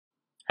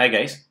Hi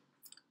guys,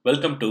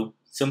 welcome to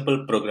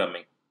Simple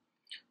Programming.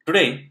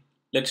 Today,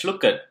 let's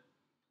look at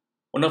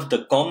one of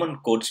the common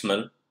code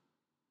smell,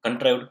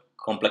 contrived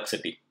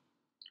complexity.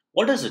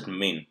 What does it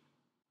mean?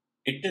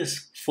 It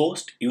is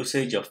forced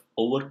usage of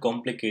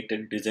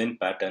overcomplicated design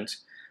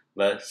patterns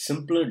where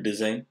simpler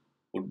design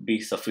would be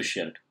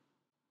sufficient.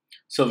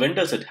 So when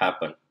does it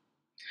happen?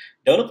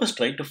 Developers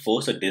try to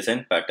force a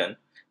design pattern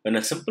when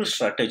a simple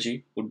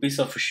strategy would be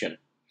sufficient.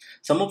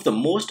 Some of the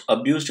most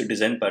abused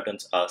design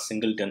patterns are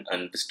singleton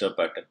and visitor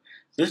pattern.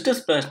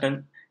 Visitor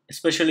pattern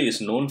especially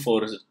is known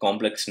for its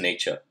complex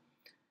nature.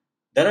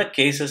 There are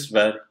cases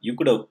where you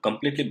could have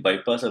completely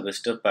bypassed a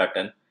visitor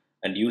pattern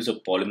and use a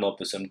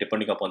polymorphism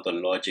depending upon the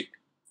logic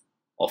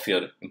of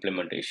your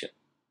implementation.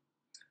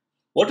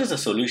 What is the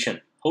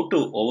solution? How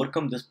to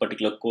overcome this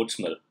particular code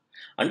smell?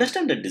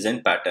 Understand the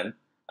design pattern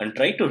and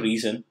try to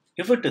reason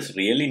if it is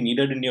really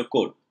needed in your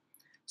code.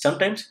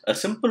 Sometimes a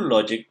simple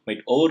logic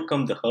might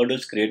overcome the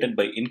hurdles created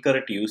by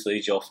incorrect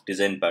usage of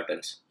design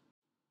patterns.